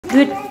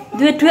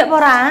Duit apa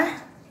ora?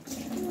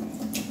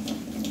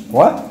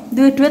 What?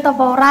 Duit apa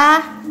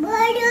ora?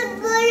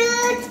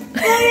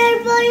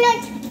 Bulut,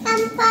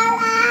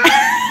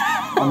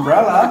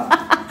 Umbrella?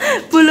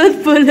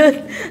 Bulut.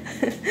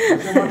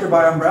 I want to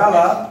buy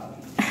umbrella.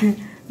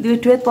 Duit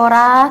apa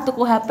ora?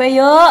 Tuku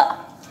HP yuk.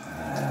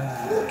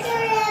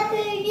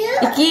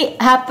 Iki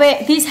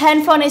HP, this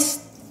handphone is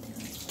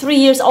 3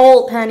 years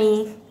old,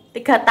 honey.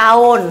 3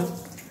 tahun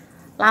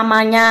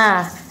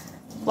lamanya.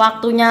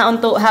 Waktunya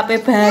untuk HP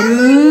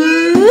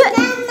baru.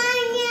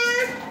 Namanya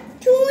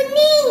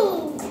tuning.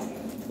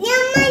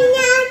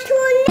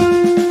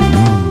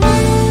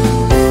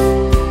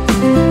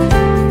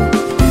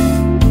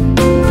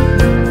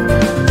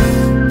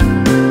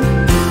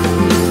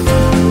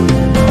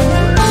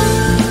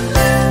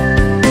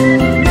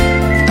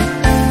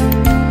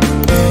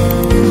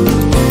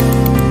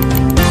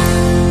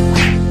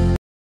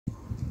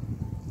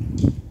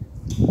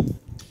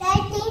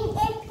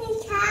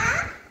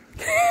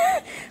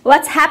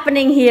 What's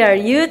happening here?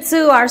 You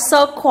two are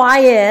so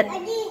quiet.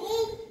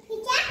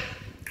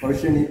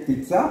 Ocean eat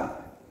pizza.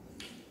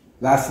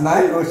 Last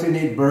night, Ocean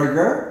eat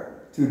burger.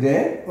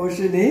 Today,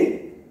 Ocean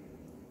eat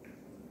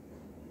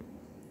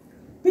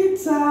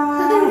pizza.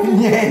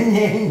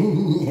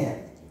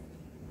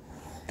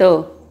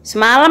 Tuh,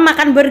 semalam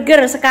makan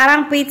burger,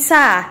 sekarang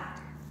pizza.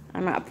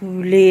 Anak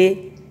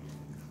bule.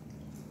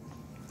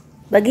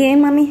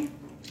 Bagiin mami.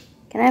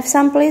 Can I have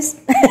some please?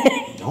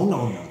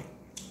 No.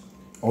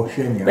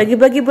 Ocean, ya.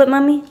 Bagi-bagi buat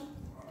mami.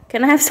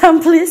 Can I have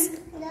some please?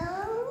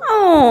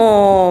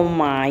 Oh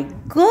my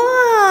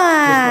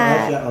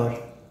god.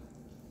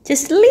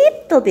 Just a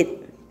little bit.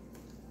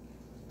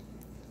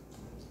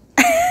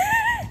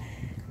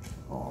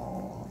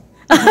 Oh.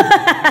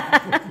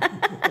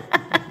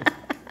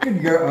 Good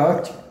girl,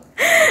 Osh.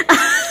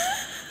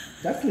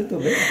 That's a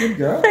little bit. Good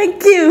girl. Thank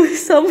you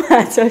so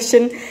much,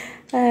 Ocean.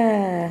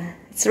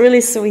 It's really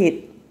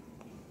sweet.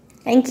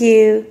 Thank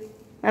you.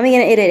 Mami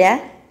gonna eat it,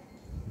 ya?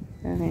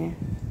 Okay.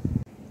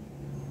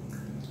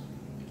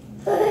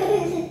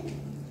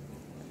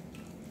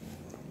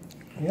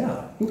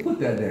 Yeah, who put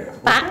that there?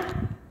 Pak,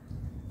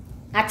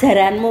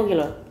 ajaranmu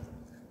gitu loh.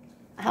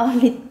 I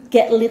only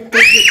get little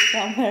bit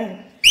from her.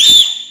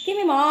 Give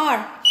me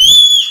more.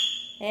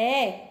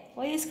 Hey,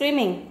 why are you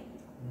screaming?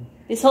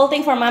 This whole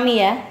thing for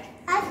mommy, ya?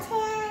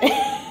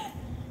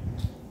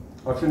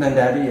 Ocean and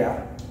Daddy,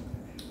 yeah.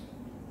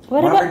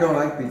 What Mommy about? don't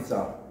like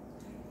pizza.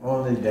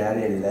 Only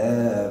Daddy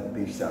love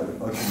pizza with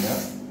Ocean,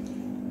 yeah.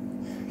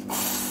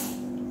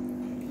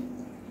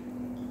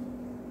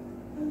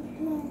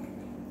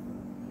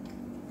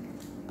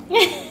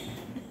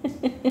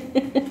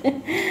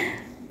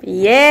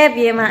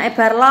 Piye mak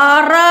bar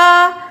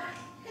lara.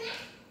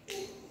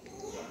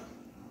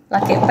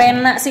 Lagi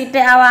penak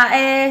sithik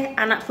awake,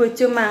 anak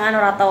bojo mangan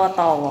ora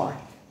tawa-tawa.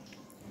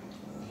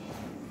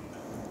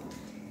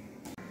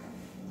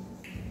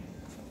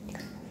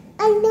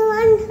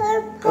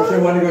 Ocean,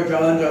 want to go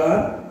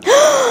jalan-jalan?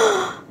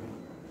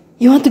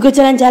 You want to go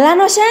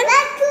jalan-jalan, Ocean?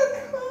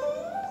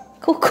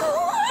 Kuku.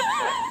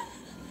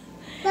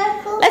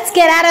 Let's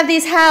get out of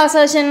this house,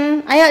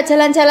 Ocean. Ayo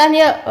jalan-jalan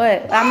yuk.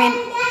 Woi, Amin.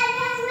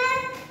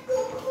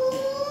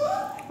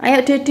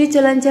 Ayo Dedi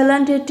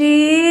jalan-jalan,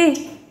 Dedi.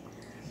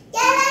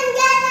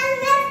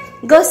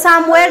 Go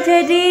somewhere,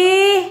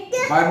 Dedi.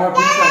 Buy more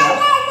pizza, yeah.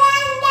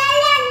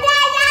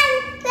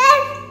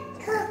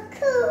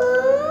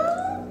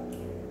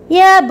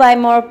 Yeah, buy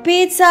more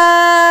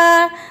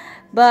pizza.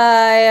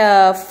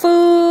 Buy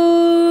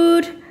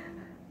food.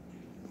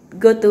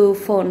 Go to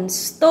phone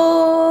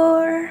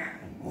store.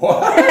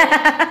 What?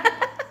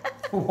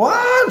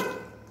 What?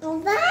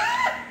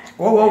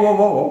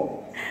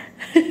 Whoa.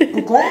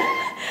 Kuku? What?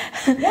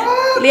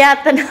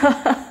 Liatin.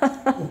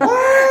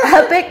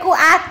 HP ku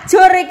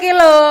ajur iki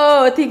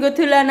lho, dienggo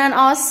dolanan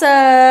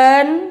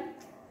Ocean.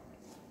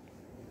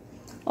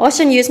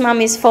 Ocean use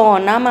mommy's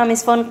phone. Now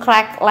mommy's phone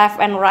crack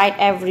left and right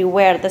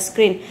everywhere the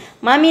screen.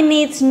 Mommy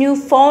needs new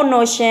phone,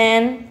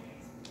 Ocean.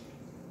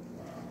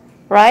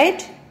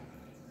 Right?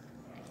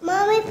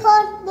 Mommy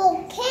phone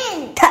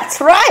broken.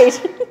 That's right.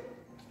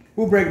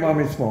 Who break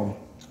Mommy's phone?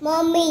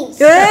 Mommy.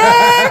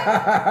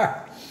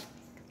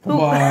 Come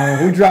on,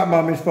 who dropped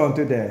Mommy's phone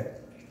today?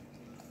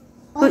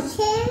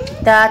 Ocean.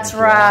 That's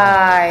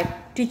right.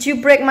 Did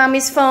you break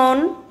mommy's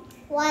phone?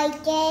 Right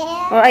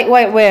there. Right,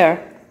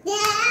 where?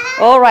 Yeah.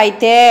 Oh, right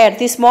there.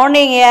 This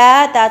morning,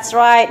 yeah? That's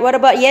right. What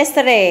about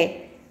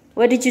yesterday?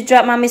 Where did you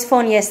drop mommy's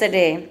phone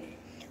yesterday?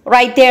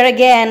 Right there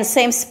again,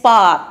 same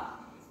spot.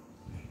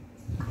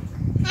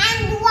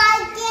 And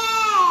right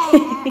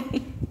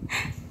there.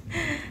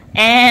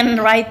 And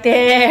right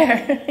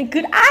there.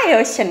 Good eye,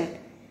 Ocean.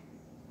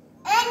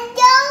 And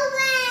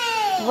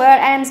going. Where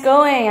Anne's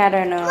going? I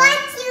don't know.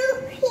 What's your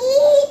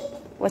feet?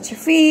 What's your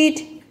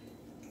feet?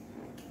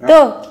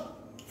 Go.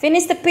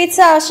 Finish the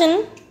pizza,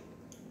 Ocean.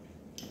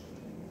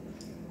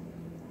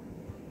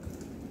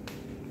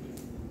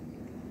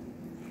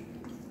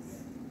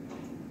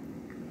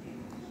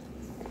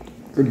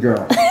 Good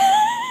girl.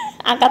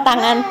 Angkat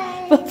tangan.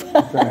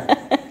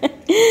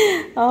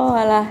 Oh,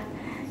 alah.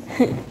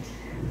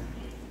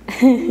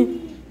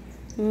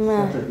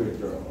 Nah, Such a good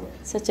girl.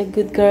 such a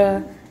good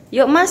girl.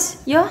 Yuk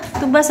Mas, yuk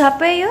tubas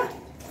HP yuk.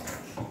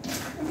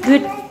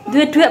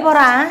 Duit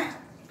ora?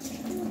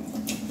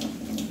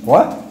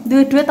 What?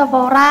 Duit apa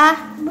ora?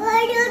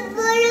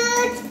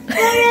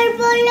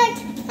 Bulut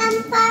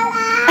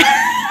kepala.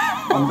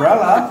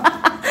 Umbrella?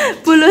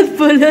 Bulut.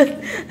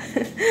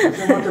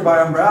 You want to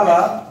buy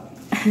umbrella?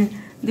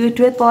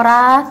 Duit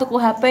ora? Tuku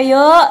HP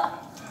yuk.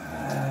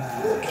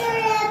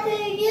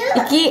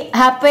 Iki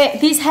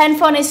HP, this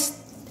handphone is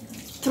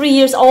 3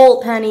 years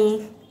old,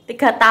 honey.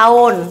 3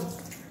 tahun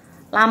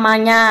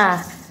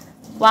lamanya.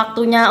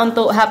 Waktunya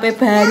untuk HP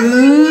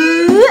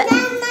baru.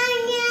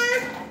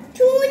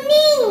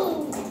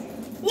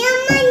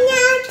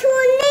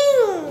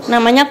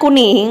 Namanya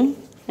kuning.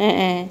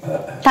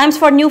 Times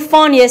for new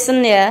phone,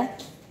 yesen ya.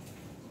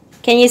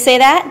 Can you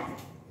say that?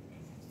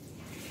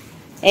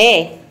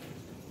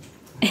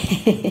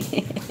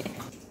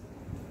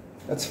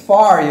 It's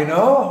far, you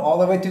know, all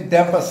the way to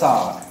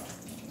Denpasar.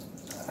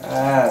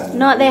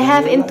 No, they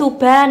have in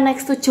Tuban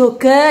next to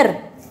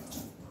Jogger.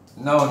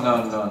 No.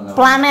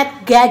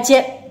 Planet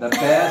Gadget. The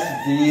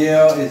best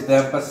deal is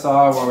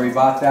Denpasar where we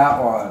bought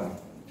that one.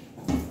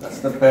 That's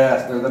the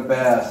best. They're the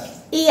best.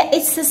 Yeah,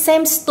 it's the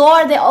same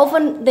store. They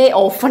often.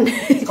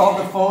 It's called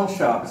the phone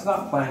shop. It's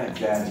not Planet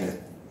Gadget.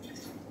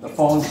 The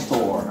phone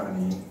store,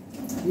 honey.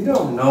 You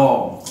don't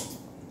know.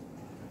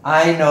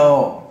 I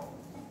know.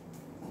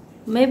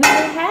 Maybe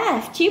they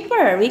have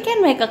cheaper. We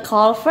can make a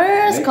call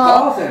first. Make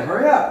calls in.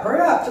 Hurry up.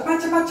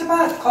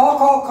 Chapat.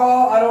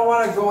 Call. I don't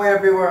want to go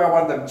everywhere. I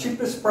want the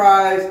cheapest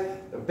price,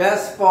 the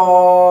best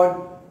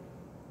phone.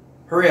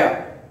 Hurry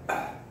up.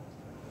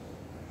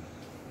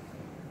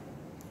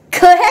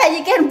 Go ahead.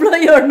 You can blow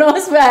your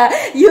nose, but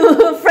you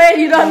afraid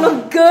you don't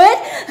look good?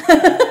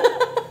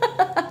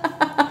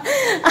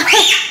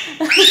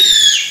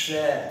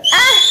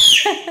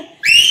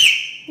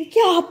 Iki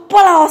apa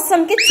lah,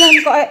 Osen? Ki jangan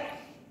kok.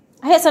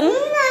 Ayo, Sen.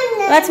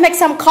 Let's make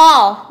some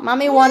call.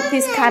 Mommy want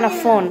this kind of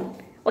phone.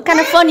 What kind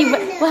of phone you?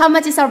 How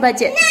much is our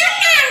budget?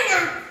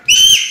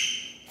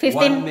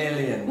 15. 1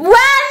 million. 1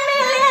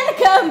 million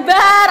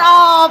gambar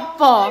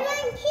apa?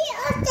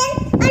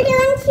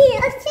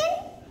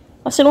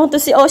 Ocean want to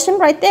see Ocean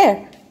right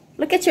there.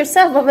 Look at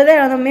yourself over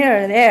there on the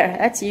mirror. There,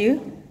 that's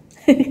you.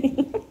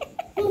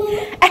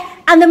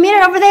 And the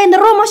mirror over there in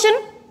the room, Ocean.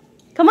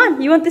 Come on,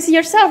 you want to see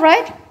yourself,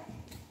 right?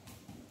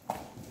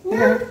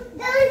 No, don't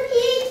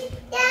hit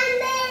the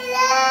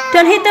mirror.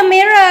 Don't hit the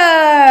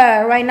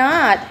mirror. Why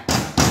not?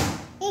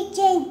 It's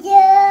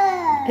danger.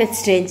 It's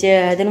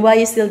danger. Then why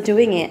are you still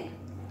doing it?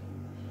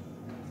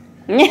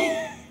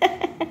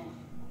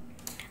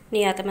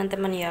 Nih ya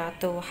teman-teman ya,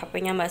 tuh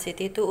HP-nya Mbak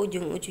Siti tuh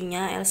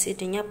ujung-ujungnya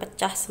LCD-nya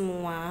pecah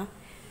semua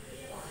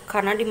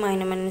karena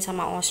dimain-mainin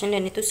sama Ocean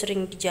dan itu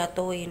sering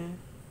dijatuhin.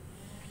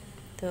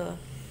 Tuh.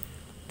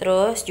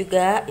 Terus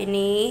juga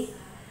ini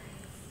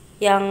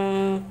yang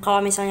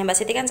kalau misalnya Mbak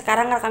Siti kan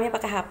sekarang rekamnya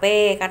pakai HP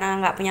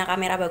karena nggak punya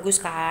kamera bagus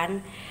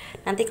kan.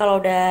 Nanti kalau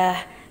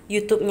udah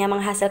YouTube-nya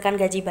menghasilkan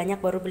gaji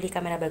banyak baru beli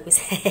kamera bagus.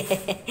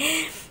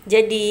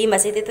 Jadi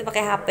Mbak Siti tuh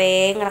pakai HP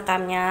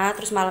ngerekamnya,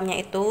 terus malamnya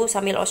itu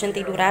sambil Ocean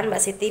tiduran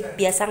Mbak Siti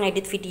biasa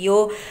ngedit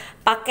video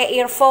pakai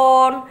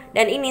earphone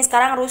dan ini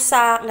sekarang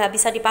rusak, nggak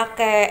bisa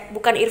dipakai.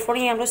 Bukan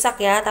earphone-nya yang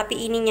rusak ya,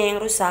 tapi ininya yang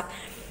rusak.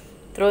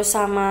 Terus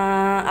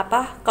sama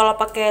apa? Kalau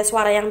pakai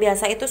suara yang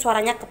biasa itu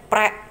suaranya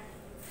keprek.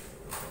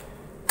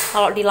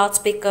 Kalau di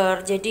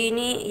loudspeaker. Jadi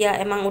ini ya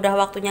emang udah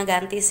waktunya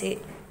ganti sih.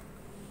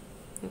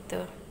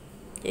 Gitu.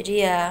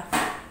 Jadi ya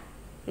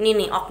ini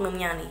nih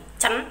oknumnya nih.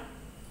 Cen.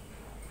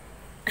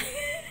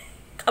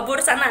 Kabur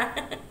sana.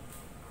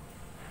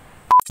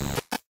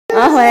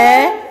 Ahwe.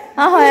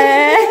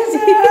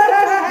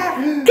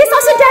 Kiss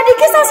Ocean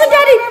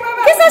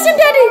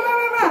Daddy.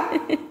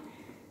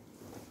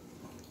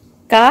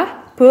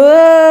 Kabur.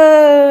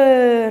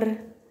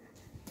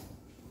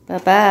 Bye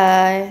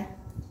bye.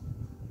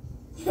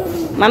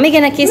 Mami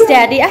gonna kiss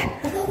Daddy ah.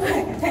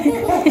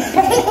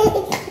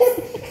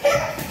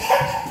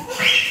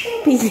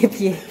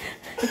 Piye.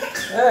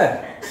 Hey,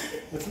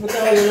 let's look at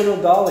all your little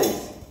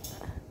dollies.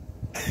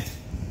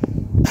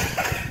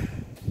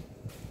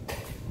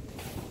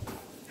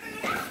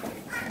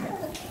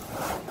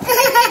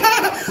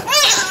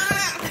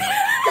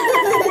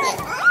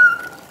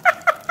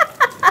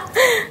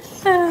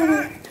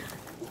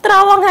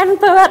 Terowongan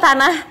bawah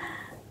tanah.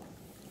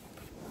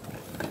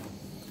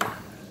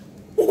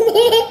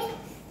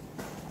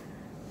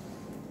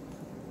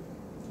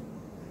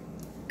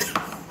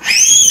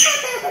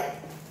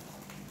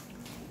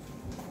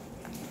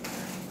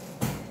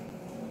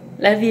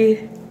 Love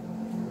you.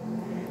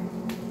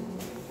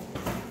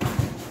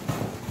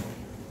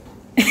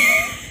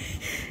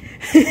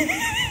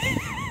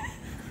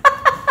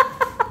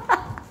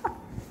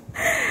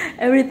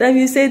 Every time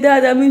you say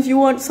that, that means you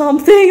want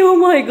something. Oh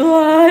my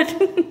god.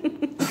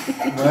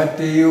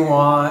 What do you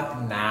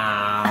want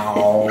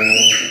now?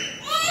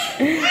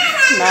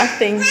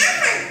 Nothing.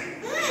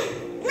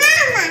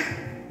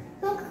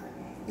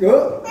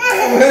 Whoa.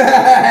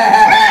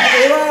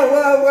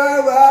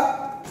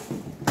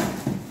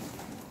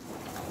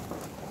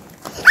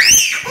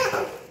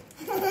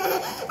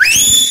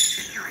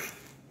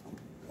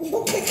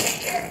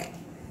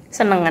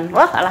 senengan.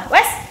 Wah, alah,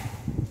 wes.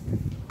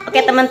 Oke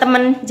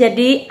teman-teman,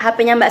 jadi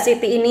HP-nya Mbak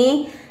Siti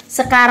ini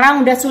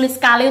sekarang udah sulit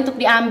sekali untuk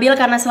diambil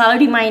karena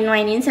selalu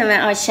dimain-mainin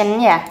sama Ocean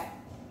ya.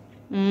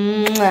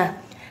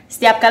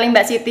 Setiap kali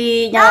Mbak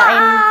Siti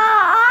nyalain,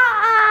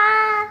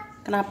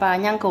 kenapa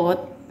nyangkut?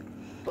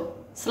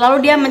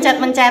 Selalu dia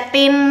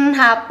mencet-mencetin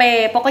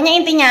HP. Pokoknya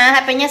intinya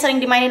HP-nya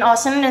sering dimainin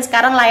Ocean dan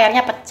sekarang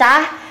layarnya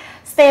pecah,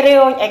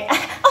 stereo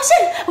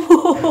Ocean,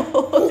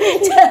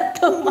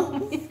 jatuh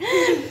mami.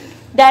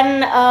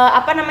 Dan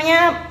apa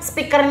namanya,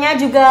 speakernya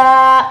juga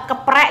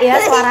keprek ya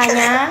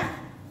suaranya.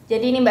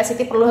 Jadi ini Mbak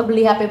Siti perlu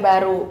beli HP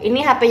baru.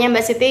 Ini HP-nya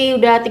Mbak Siti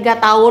udah 3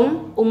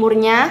 tahun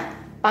umurnya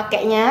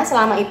pakainya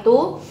selama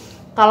itu.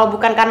 Kalau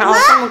bukan karena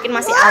Ocean mungkin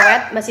masih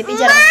awet. Mbak Siti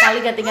jarang sekali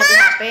ganti-ganti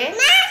HP.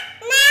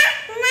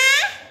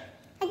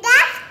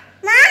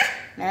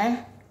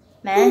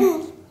 Nah,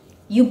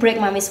 you break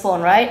mommy's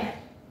phone, right?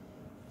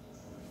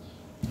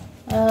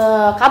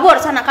 Kabur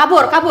sana,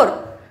 kabur.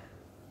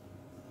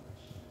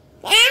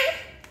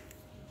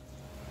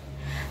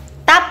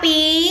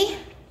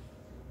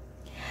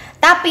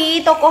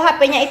 Tapi toko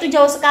HP-nya itu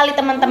jauh sekali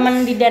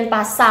teman-teman di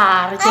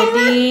Denpasar.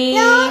 Jadi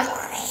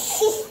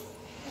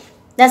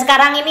dan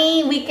sekarang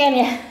ini weekend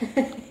ya.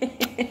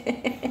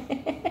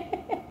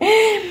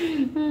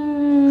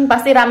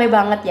 Pasti rame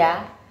banget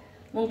ya.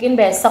 Mungkin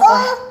besok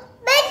lah.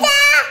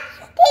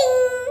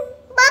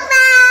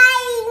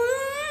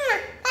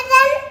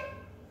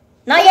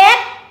 Not yet.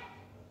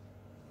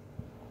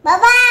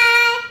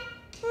 Bye-bye.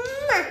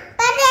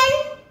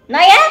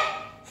 Not yet.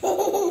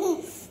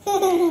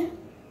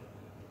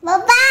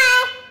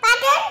 Bye-bye.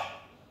 Pardon?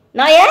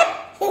 Not yet.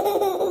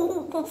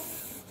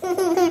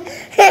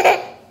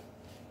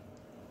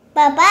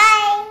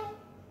 Bye-bye.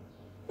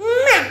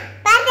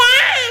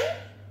 Pardon?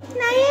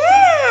 Nah ya.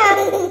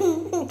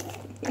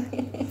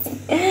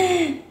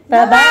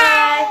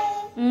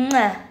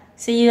 Bye-bye.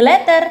 See you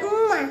later.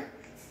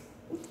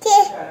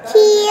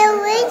 See